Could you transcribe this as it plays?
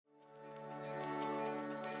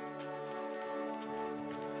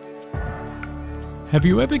Have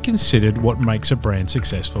you ever considered what makes a brand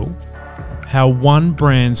successful? How one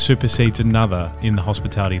brand supersedes another in the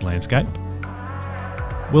hospitality landscape?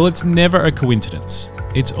 Well, it's never a coincidence.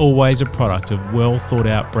 It's always a product of well thought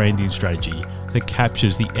out branding strategy that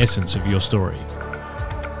captures the essence of your story.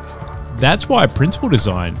 That's why Principal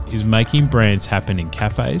Design is making brands happen in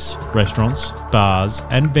cafes, restaurants, bars,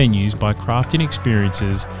 and venues by crafting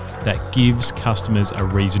experiences that gives customers a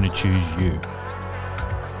reason to choose you.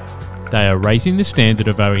 They are raising the standard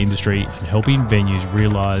of our industry and helping venues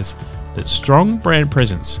realise that strong brand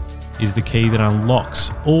presence is the key that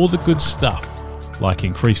unlocks all the good stuff like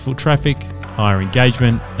increased foot traffic, higher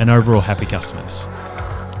engagement, and overall happy customers.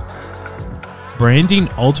 Branding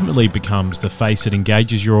ultimately becomes the face that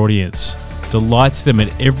engages your audience, delights them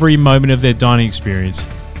at every moment of their dining experience,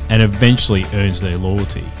 and eventually earns their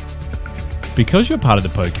loyalty. Because you're part of the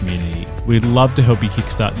PO community, we'd love to help you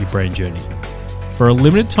kickstart your brand journey. For a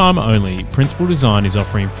limited time only, Principal Design is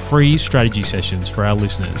offering free strategy sessions for our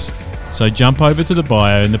listeners. So jump over to the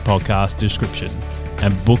bio in the podcast description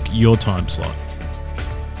and book your time slot.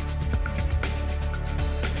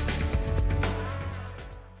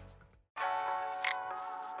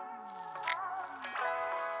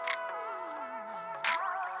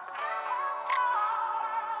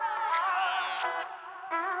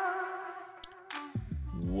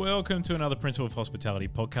 Welcome to another Principle of Hospitality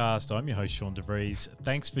podcast. I'm your host, Sean DeVries.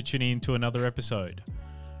 Thanks for tuning in to another episode.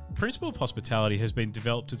 Principle of Hospitality has been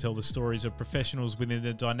developed to tell the stories of professionals within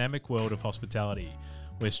the dynamic world of hospitality.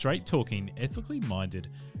 We're straight talking, ethically minded,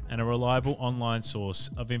 and a reliable online source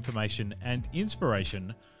of information and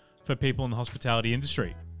inspiration for people in the hospitality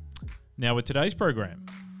industry. Now with today's program.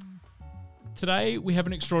 Today we have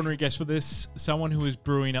an extraordinary guest with us, someone who is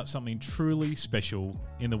brewing up something truly special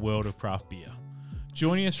in the world of craft beer.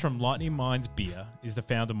 Joining us from Lightning Minds Beer is the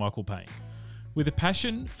founder, Michael Payne. With a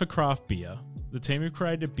passion for craft beer, the team have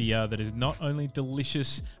created a beer that is not only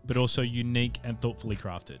delicious, but also unique and thoughtfully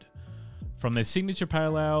crafted. From their signature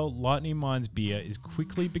pale ale, Lightning Minds Beer is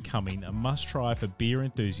quickly becoming a must-try for beer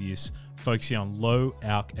enthusiasts focusing on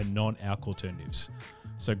low-alc and non-alc alternatives.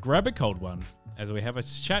 So grab a cold one as we have a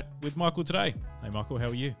chat with Michael today. Hey Michael, how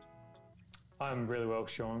are you? I'm really well,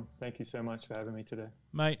 Sean. Thank you so much for having me today.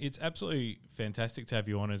 Mate, it's absolutely fantastic to have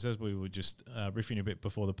you on. As we were just riffing a bit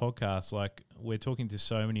before the podcast, like we're talking to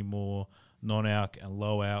so many more non-alc and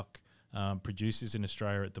low-alc producers in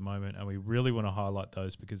Australia at the moment, and we really want to highlight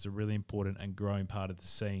those because they're a really important and growing part of the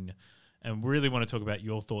scene. And really want to talk about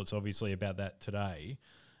your thoughts, obviously, about that today.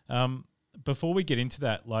 Before we get into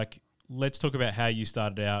that, like let's talk about how you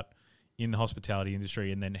started out in the hospitality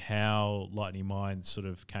industry and then how Lightning Minds sort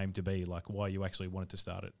of came to be, like why you actually wanted to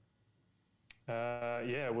start it.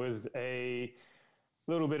 It was a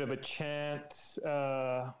little bit of a chance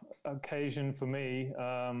occasion for me.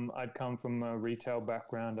 I'd come from a retail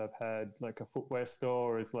background. I've had like a footwear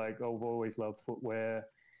store. It's like I've always loved footwear.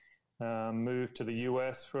 Moved to the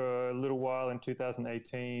US for a little while in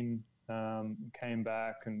 2018. Came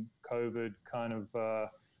back and COVID kind of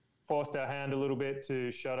forced our hand a little bit to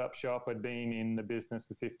shut up shop. I'd been in the business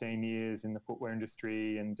for 15 years in the footwear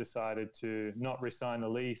industry and decided to not re-sign the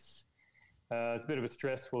lease. It's a bit of a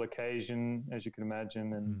stressful occasion, as you can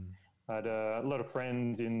imagine. And I had a lot of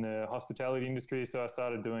friends in the hospitality industry, so I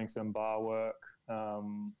started doing some bar work.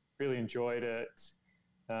 Really enjoyed it.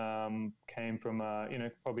 Came from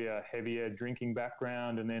probably a heavier drinking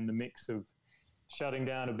background, and then the mix of shutting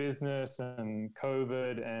down a business and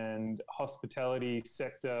COVID and hospitality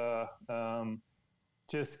sector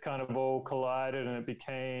just kind of all collided, and it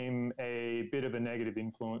became a bit of a negative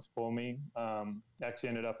influence for me. Actually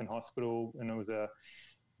ended up in hospital, and it was a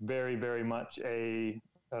very, very much a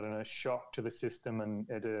shock to the system, and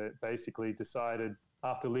it basically decided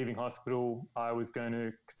after leaving hospital I was going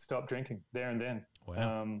to stop drinking there and then.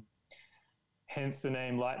 Wow. Hence the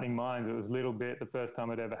name Lightning Minds. It was a little bit the first time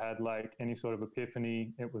I'd ever had like any sort of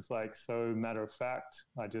epiphany. It was like so matter of fact.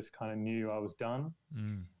 I just kind of knew I was done.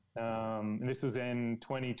 And this was in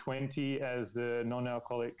 2020 as the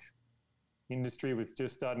non-alcoholic industry was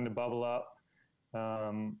just starting to bubble up.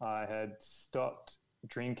 I had stopped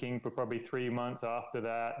drinking for probably 3 months after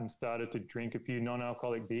that and started to drink a few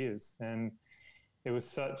non-alcoholic beers. And it was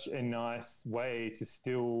such a nice way to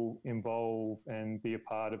still involve and be a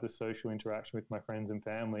part of the social interaction with my friends and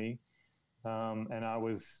family. And I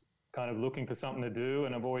was kind of looking for something to do,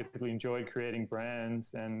 and I've always really enjoyed creating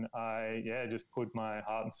brands. And I just put my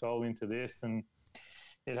heart and soul into this, and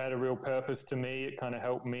it had a real purpose to me. It kind of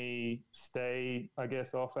helped me stay, I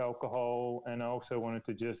guess, off alcohol. And I also wanted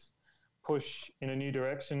to just push in a new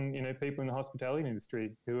direction, people in the hospitality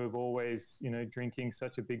industry who have always, drinking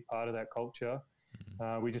such a big part of that culture.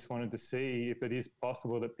 We just wanted to see if it is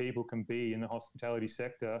possible that people can be in the hospitality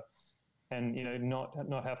sector and, you know,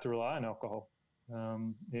 not have to rely on alcohol.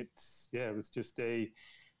 It was just an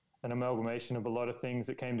amalgamation of a lot of things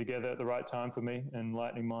that came together at the right time for me, and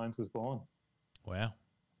Lightning Minds was born. Wow.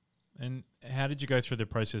 And how did you go through the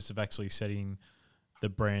process of actually setting the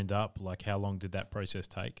brand up? Like, how long did that process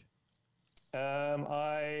take?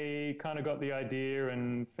 I kind of got the idea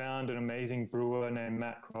and found an amazing brewer named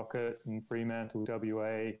Matt Crockett in Fremantle,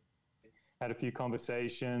 WA. Had a few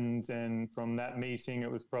conversations, and from that meeting,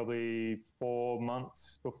 it was probably 4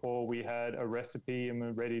 months before we had a recipe and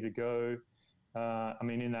we're ready to go.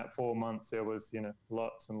 In that 4 months, there was, you know,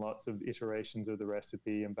 lots and lots of iterations of the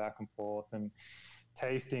recipe and back and forth and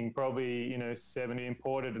tasting, probably, you know, 70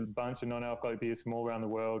 imported a bunch of non-alcoholic beers from all around the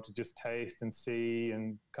world to just taste and see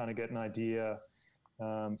and kind of get an idea.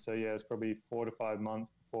 It was probably 4 to 5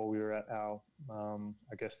 months before we were at our,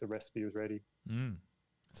 I guess the recipe was ready. Mm.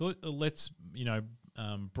 So let's,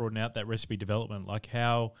 broaden out that recipe development. Like,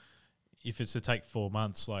 how, if it's to take 4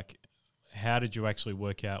 months, like, how did you actually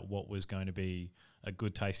work out what was going to be a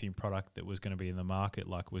good tasting product that was going to be in the market?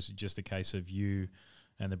 Like, was it just a case of you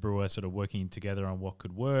and the brewer sort of working together on what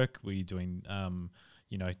could work? Were you doing,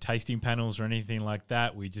 tasting panels or anything like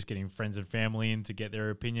that? Were you just getting friends and family in to get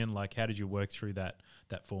their opinion? Like, how did you work through that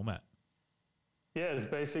format? Yeah, it's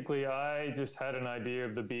basically, I just had an idea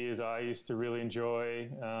of the beers I used to really enjoy,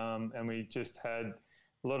 and we just had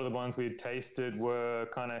a lot of the ones we had tasted were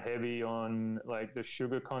kind of heavy on like the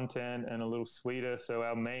sugar content and a little sweeter. So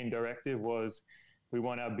our main directive was we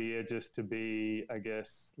want our beer just to be, I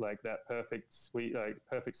guess, like that perfect sweet, like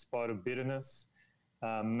perfect spot of bitterness.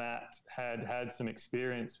 Matt had some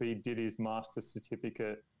experience. He did his master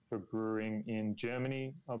certificate for brewing in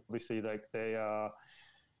Germany. Obviously, like they are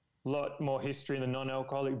a lot more history in the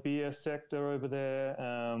non-alcoholic beer sector over there.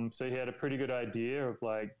 So he had a pretty good idea of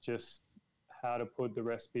like just how to put the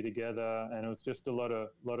recipe together, and it was just a lot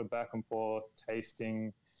of back and forth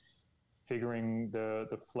tasting, figuring the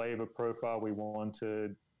flavor profile we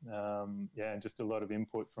wanted, and just a lot of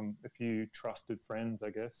input from a few trusted friends,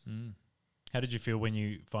 I guess. How did you feel when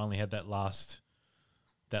you finally had that last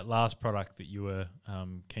product that you were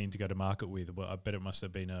keen to go to market with? Well, I bet it must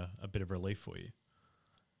have been a bit of relief for you.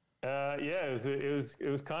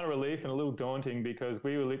 It was kind of relief and a little daunting, because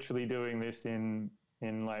we were literally doing this in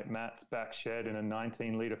like Matt's back shed in a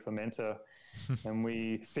 19-liter fermenter, and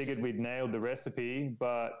we figured we'd nailed the recipe.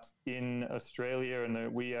 But in Australia,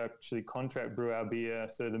 we actually contract brew our beer,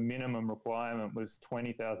 so the minimum requirement was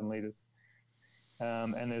 20,000 liters,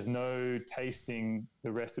 and there's no tasting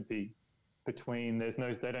the recipe between. They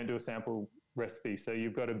don't do a sample recipe, so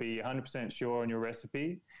you've got to be 100% sure on your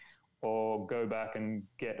recipe, or go back and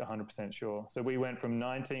get 100% sure. So we went from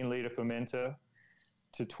 19-liter fermenter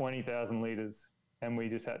to 20,000 liters. And we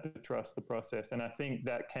just had to trust the process. And I think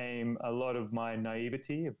that came a lot of my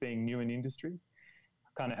naivety of being new in industry,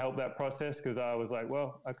 kind of helped that process, because I was like,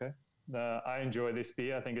 well, okay, I enjoy this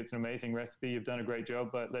beer. I think it's an amazing recipe. You've done a great job,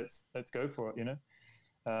 but let's go for it, you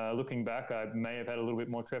know. Looking back, I may have had a little bit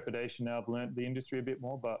more trepidation. Now I've learned the industry a bit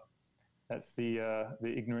more, but that's the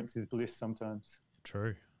ignorance is bliss sometimes.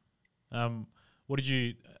 True.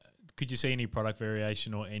 Could you see any product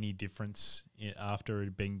variation or any difference after it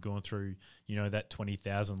had been gone through, that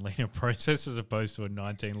 20,000 litre process as opposed to a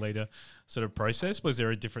 19-litre sort of process? Was there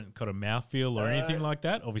a different kind of mouthfeel or anything like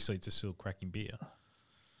that? Obviously, it's a still cracking beer.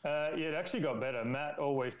 It actually got better. Matt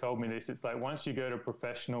always told me this. It's like once you go to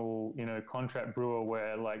professional, contract brewer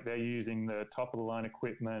where like they're using the top of the line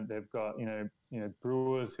equipment, they've got,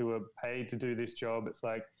 brewers who are paid to do this job. It's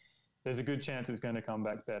like, there's a good chance it's going to come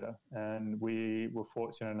back better. And we were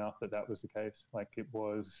fortunate enough that was the case. Like it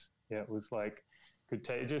was like, you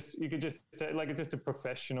could just say like, it's just a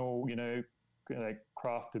professional, like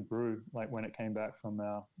crafted brew, like when it came back from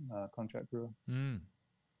our contract brewer. Mm.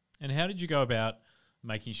 And how did you go about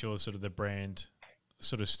making sure sort of the brand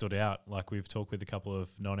sort of stood out? Like we've talked with a couple of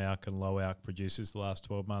non-alc and low-alc producers the last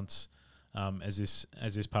 12 months, as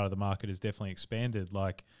this part of the market has definitely expanded.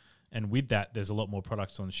 Like, and with that, there's a lot more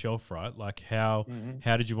products on the shelf, right? Like how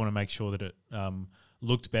did you want to make sure that it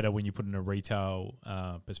looked better when you put it in a retail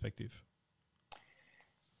perspective?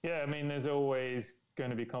 Yeah, I mean, there's always going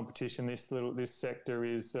to be competition. This sector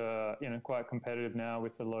is quite competitive now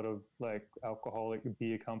with a lot of like alcoholic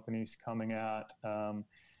beer companies coming out.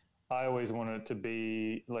 I always wanted it to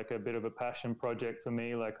be like a bit of a passion project for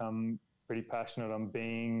me. Like I'm pretty passionate on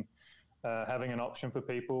having an option for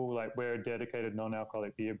people. Like we're a dedicated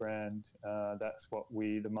non-alcoholic beer brand. That's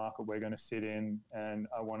the market we're going to sit in, and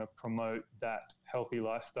I want to promote that healthy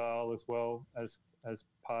lifestyle as well as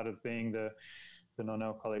part of being the the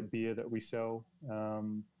non-alcoholic beer that we sell.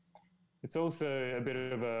 It's also a bit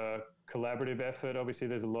of a collaborative effort. Obviously,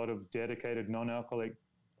 there's a lot of dedicated non-alcoholic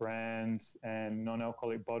brands and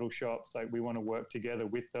non-alcoholic bottle shops. Like, we want to work together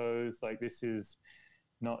with those. Like, this is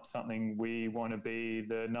not something we want to be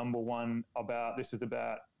the number one about. This is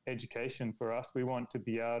about education for us. We want to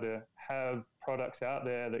be able to have products out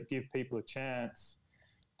there that give people a chance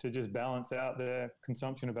to just balance out their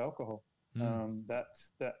consumption of alcohol.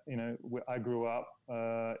 That's that, I grew up,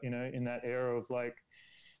 in that era of, like,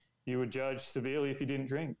 you were judged severely if you didn't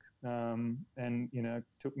drink. And, it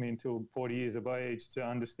took me until 40 years of age to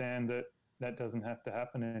understand that that doesn't have to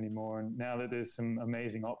happen anymore. And now that there's some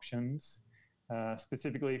amazing options,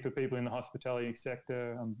 specifically for people in the hospitality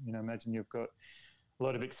sector, imagine you've got a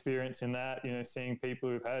lot of experience in that, seeing people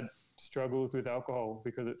who've had struggles with alcohol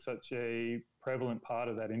because it's such a prevalent part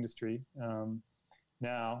of that industry.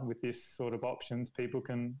 Now, with this sort of options, people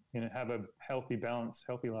can, have a healthy balance,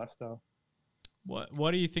 healthy lifestyle. Why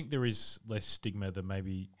do you think there is less stigma than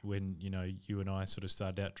maybe when, you and I sort of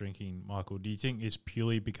started out drinking, Michael? Do you think it's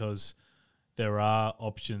purely because there are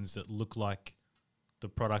options that look like the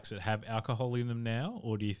products that have alcohol in them now?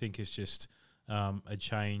 Or do you think it's just a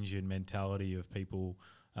change in mentality of people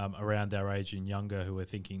around our age and younger who are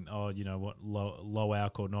thinking, oh, you know what, low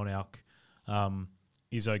alc or non-alc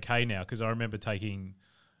is okay now? Because I remember taking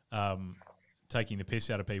the piss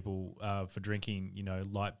out of people for drinking,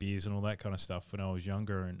 light beers and all that kind of stuff when I was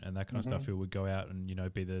younger and that kind of stuff, who would go out and,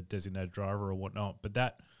 be the designated driver or whatnot. But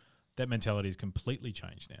that mentality has completely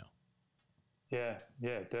changed now.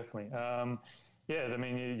 Yeah, definitely.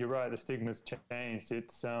 You're right. The stigma's changed.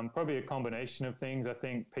 It's probably a combination of things. I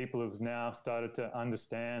think people have now started to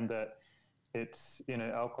understand that it's,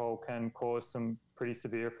 alcohol can cause some pretty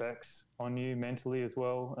severe effects on you mentally as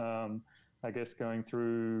well. I guess going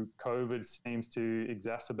through COVID seems to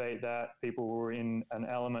exacerbate that. People were in an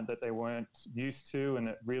element that they weren't used to, and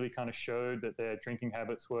it really kind of showed that their drinking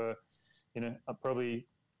habits were, probably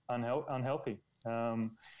unhealthy.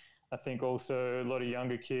 I think also a lot of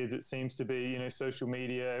younger kids, it seems to be, social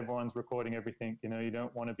media, everyone's recording everything. You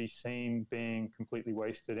don't want to be seen being completely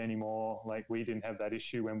wasted anymore. Like, we didn't have that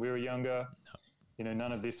issue when we were younger.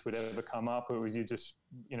 None of this would ever come up. It was, you just,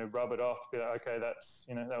 rub it off, be like, okay, that's,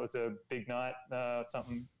 that was a big night.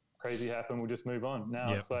 Something crazy happened. We'll just move on.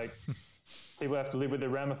 Now It's like people have to live with the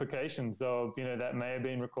ramifications of, that may have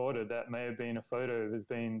been recorded. That may have been a photo that's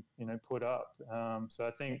been, put up. So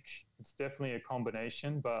I think it's definitely a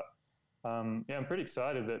combination, but I'm pretty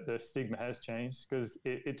excited that the stigma has changed, because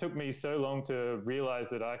it took me so long to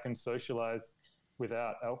realize that I can socialize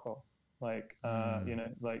without alcohol. Like,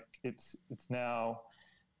 it's now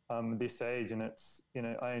this age, and it's,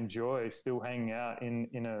 I enjoy still hanging out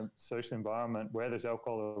in a social environment where there's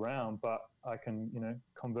alcohol around, but I can,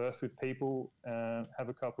 converse with people, have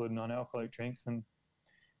a couple of non-alcoholic drinks and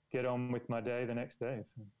get on with my day the next day.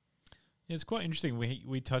 So. Yeah, it's quite interesting.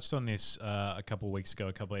 We touched on this a couple of weeks ago,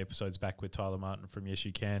 a couple of episodes back with Tyler Martin from Yes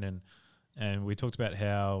You Can, and we talked about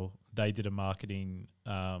how they did a marketing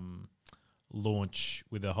launch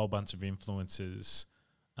with a whole bunch of influencers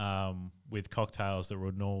with cocktails that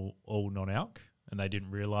were all non-alc, and they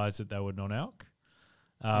didn't realise that they were non-alc,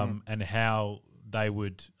 and how they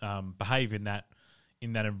would behave in that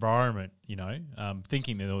environment,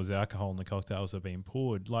 thinking that there was alcohol in the cocktails that were being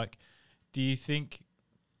poured. Like, do you think,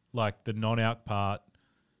 like, the non-alc part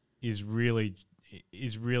is really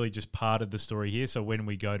just part of the story here? So when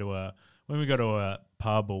we go to a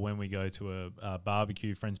pub, or when we go to a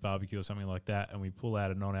barbecue, friend's barbecue or something like that, and we pull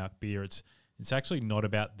out a non-alc beer, it's actually not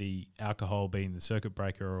about the alcohol being the circuit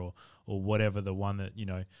breaker or whatever, the one that,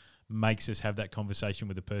 makes us have that conversation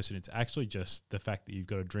with the person. It's actually just the fact that you've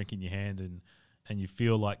got a drink in your hand and you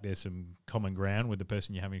feel like there's some common ground with the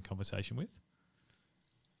person you're having a conversation with.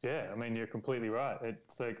 Yeah, you're completely right.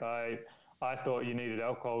 It's like I thought you needed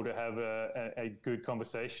alcohol to have a good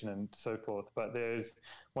conversation and so forth. But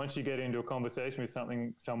once you get into a conversation with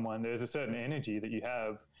someone, there's a certain energy that you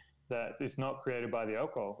have that is not created by the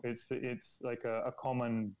alcohol. It's like a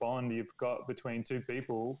common bond you've got between two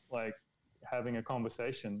people, like having a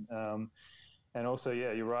conversation. And also,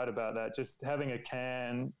 yeah, you're right about that. Just having a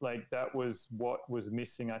can, like, that was what was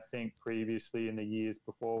missing, I think, previously in the years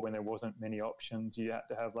before, when there wasn't many options. You had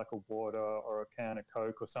to have like a water or a can of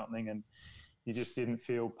Coke or something, and you just didn't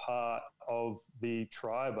feel part of the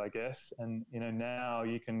tribe, I guess. And, now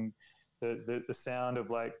you can, the sound of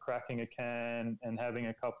like cracking a can and having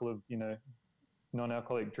a couple of,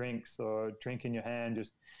 non-alcoholic drinks or a drink in your hand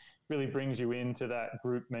just really brings you into that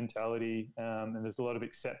group mentality, and there's a lot of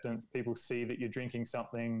acceptance. People see that you're drinking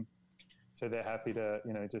something, so they're happy to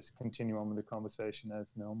just continue on with the conversation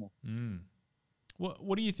as normal.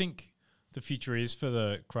 What do you think the future is for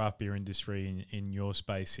the craft beer industry in your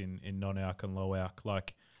space in non-alc and low alc?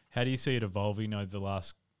 Like, how do you see it evolving over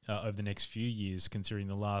the next few years, considering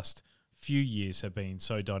the last few years have been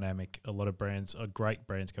so dynamic? A lot of brands are great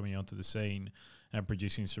brands coming onto the scene and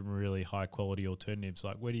producing some really high quality alternatives.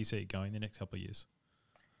 Like, where do you see it going in the next couple of years?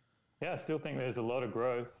 Yeah, I still think there's a lot of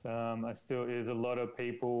growth. There's a lot of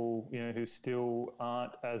people, who still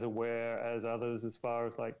aren't as aware as others as far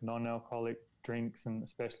as like non-alcoholic drinks and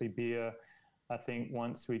especially beer. I think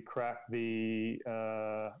once we crack the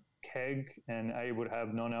keg and able to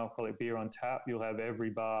have non-alcoholic beer on tap, you'll have every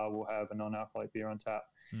bar will have a non-alcoholic beer on tap,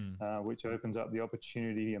 which opens up the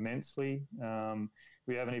opportunity immensely.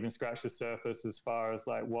 We haven't even scratched the surface as far as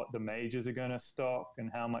like what the majors are going to stock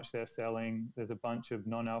and how much they're selling. There's a bunch of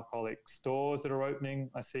non-alcoholic stores that are opening.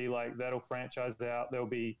 I see like that'll franchise out. There'll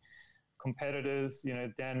be competitors.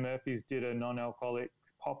 Dan Murphy's did a non-alcoholic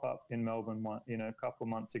pop-up in Melbourne a couple of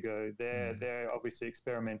months ago. They're obviously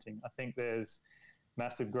experimenting. I think there's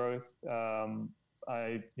massive growth. I'm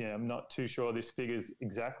not too sure this figure's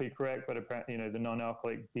exactly correct, but apparently, the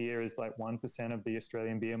non-alcoholic beer is like 1% of the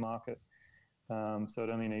Australian beer market. So it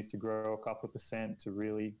only needs to grow a couple of percent to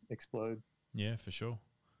really explode. Yeah, for sure.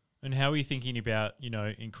 And how are you thinking about,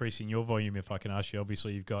 increasing your volume, if I can ask you?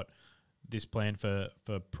 Obviously, you've got this plan for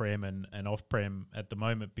Prem and off-Prem at the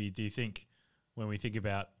moment, but do you think when we think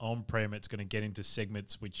about on-Prem, it's going to get into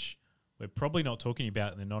segments which we're probably not talking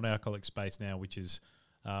about in the non-alcoholic space now, which is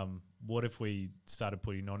what if we started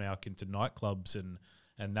putting non-alc into nightclubs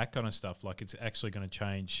and that kind of stuff? Like, it's actually going to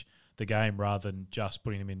change the game rather than just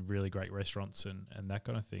putting them in really great restaurants and that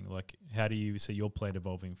kind of thing. Like, how do you see your plan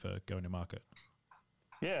evolving for going to market?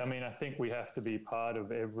 Yeah, I mean, I think we have to be part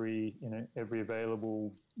of every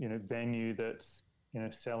available, venue that's,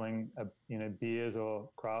 selling, beers or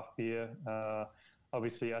craft beer.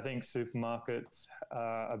 Obviously, I think supermarkets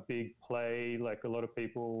are a big play. Like, a lot of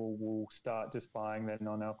people will start just buying their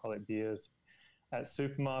non-alcoholic beers at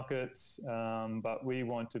supermarkets, but we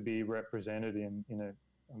want to be represented in,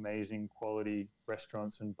 amazing quality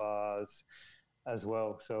restaurants and bars as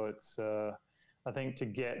well. So it's, I think to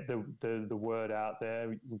get the word out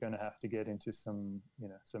there, we're going to have to get into some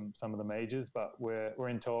of the majors, but we're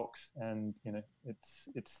in talks, and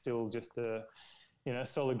it's still just a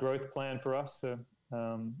solid growth plan for us. So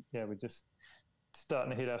we're just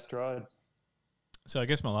starting to hit our stride. So I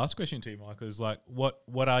guess my last question to you, Michael, is like, what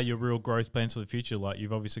are your real growth plans for the future? Like,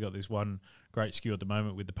 you've obviously got this one great SKU at the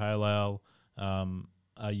moment with the Pale Ale.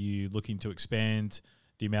 Are you looking to expand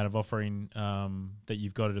the amount of offering that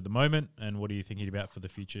you've got at the moment, and what are you thinking about for the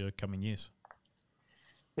future coming years?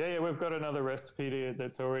 Yeah, we've got another recipe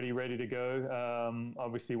that's already ready to go.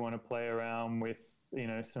 Obviously, want to play around with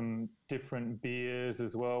some different beers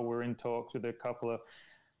as well. We're in talks with a couple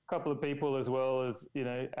of people, as well as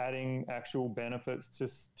adding actual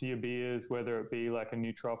benefits to your beers, whether it be like a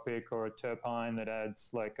nootropic or a terpene that adds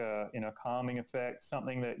like a calming effect,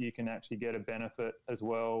 something that you can actually get a benefit as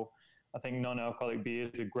well. I think non-alcoholic beer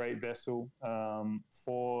is a great vessel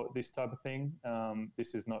for this type of thing.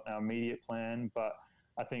 This is not our immediate plan, but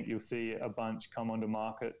I think you'll see a bunch come onto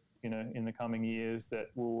market, in the coming years that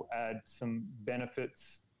will add some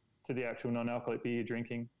benefits to the actual non-alcoholic beer you're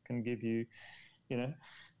drinking. Can give you,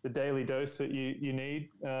 the daily dose that you need.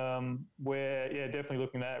 We're definitely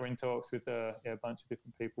looking at. We're in talks with a bunch of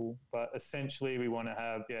different people, but essentially we want to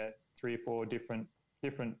have 3 or 4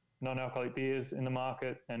 different non-alcoholic beers in the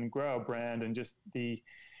market and grow our brand, and just the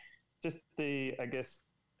I guess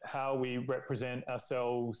how we represent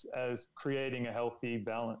ourselves as creating a healthy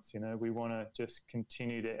balance. We want to just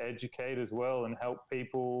continue to educate as well and help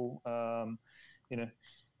people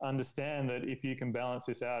understand that if you can balance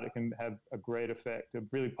this out, it can have a great effect, a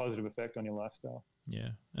really positive effect on your lifestyle. Yeah.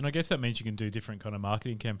 And I guess that means you can do different kind of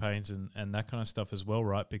marketing campaigns and that kind of stuff as well,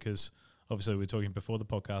 right? Because obviously we were talking before the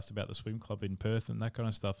podcast about the swim club in Perth and that kind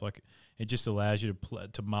of stuff. Like, it just allows you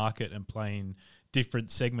to market and play in different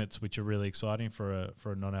segments, which are really exciting for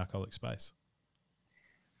a non-alcoholic space.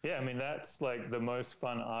 Yeah, I mean, that's like the most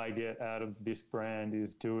fun I get out of this brand,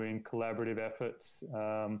 is doing collaborative efforts,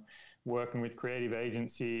 working with creative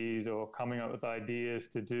agencies or coming up with ideas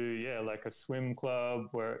to do, like a swim club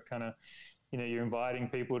where it kind of, you're inviting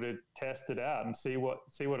people to test it out and see what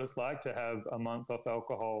it's like to have a month off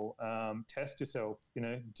alcohol. Test yourself,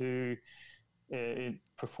 do it,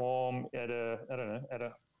 perform at a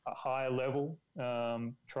higher level,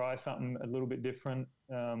 try something a little bit different.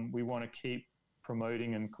 We want to keep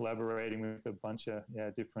promoting and collaborating with a bunch of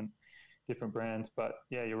different brands, but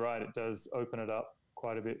you're right, it does open it up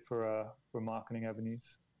quite a bit for marketing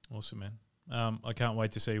avenues. Awesome, man. I can't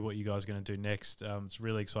wait to see what you guys are going to do next. It's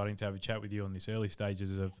really exciting to have a chat with you on these early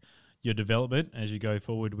stages of your development as you go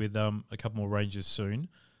forward with a couple more ranges soon.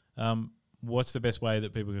 What's the best way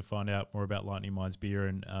that people can find out more about Lightning Minds beer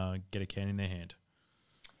and get a can in their hand?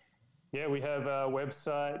 Yeah, we have our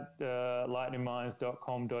website,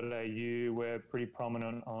 lightningminds.com.au. We're pretty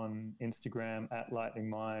prominent on Instagram at Lightning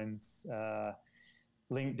Minds.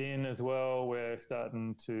 LinkedIn as well. We're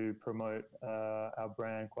starting to promote our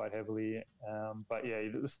brand quite heavily. But yeah,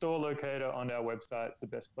 the store locator on our website is the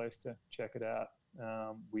best place to check it out.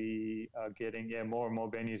 We are getting more and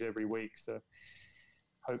more venues every week. So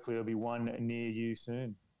hopefully there'll be one near you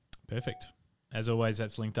soon. Perfect. As always,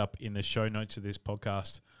 that's linked up in the show notes of this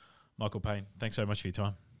podcast. Michael Payne, thanks so much for your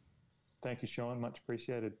time. Thank you, Sean. Much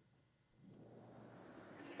appreciated.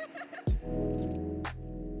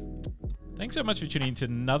 Thanks so much for tuning in to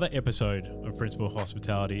another episode of Principal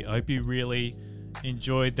Hospitality. I hope you really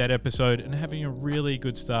enjoyed that episode and having a really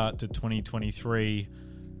good start to 2023,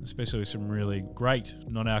 especially with some really great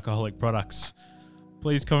non-alcoholic products.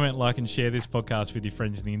 Please comment, like, and share this podcast with your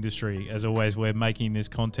friends in the industry. As always, we're making this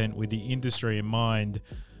content with the industry in mind,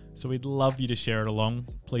 so we'd love you to share it along.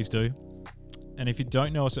 Please do. And if you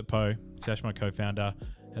don't know us at Poe, Sash, my co-founder,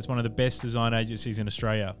 has one of the best design agencies in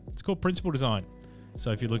Australia. It's called Principal Design.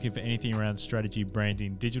 So if you're looking for anything around strategy,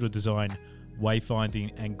 branding, digital design,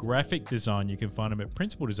 wayfinding, and graphic design, you can find them at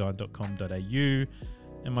principaldesign.com.au,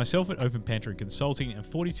 and myself at Open Pantry Consulting, and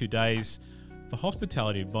 42 Days for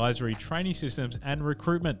hospitality advisory, training systems, and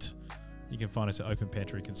recruitment. You can find us at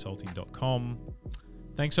openpantryconsulting.com.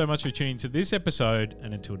 Thanks so much for tuning to this episode,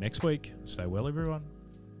 and until next week, stay well, everyone.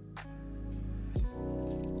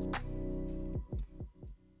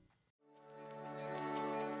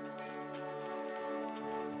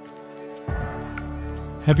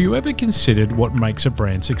 Have you ever considered what makes a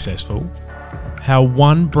brand successful? How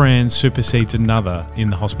one brand supersedes another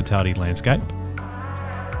in the hospitality landscape?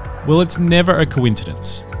 Well, it's never a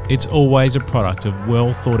coincidence. It's always a product of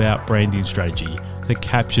well thought out branding strategy that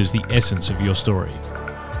captures the essence of your story.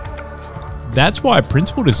 That's why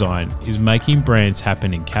Principal Design is making brands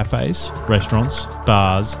happen in cafes, restaurants,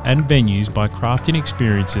 bars, and venues by crafting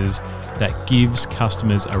experiences that gives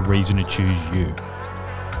customers a reason to choose you.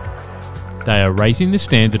 They are raising the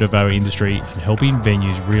standard of our industry and helping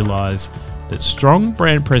venues realise that strong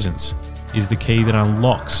brand presence is the key that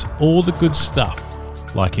unlocks all the good stuff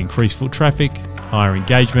like increased foot traffic, higher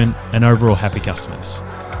engagement, and overall happy customers.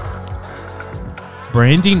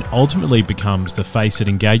 Branding ultimately becomes the face that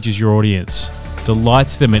engages your audience,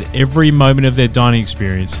 delights them at every moment of their dining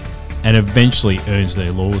experience, and eventually earns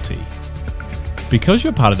their loyalty. Because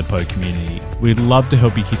you're part of the Poe community, we'd love to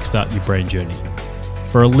help you kickstart your brand journey.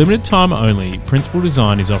 For a limited time only, Principal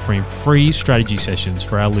Design is offering free strategy sessions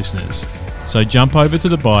for our listeners. So jump over to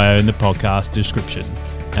the bio in the podcast description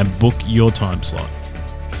and book your time slot.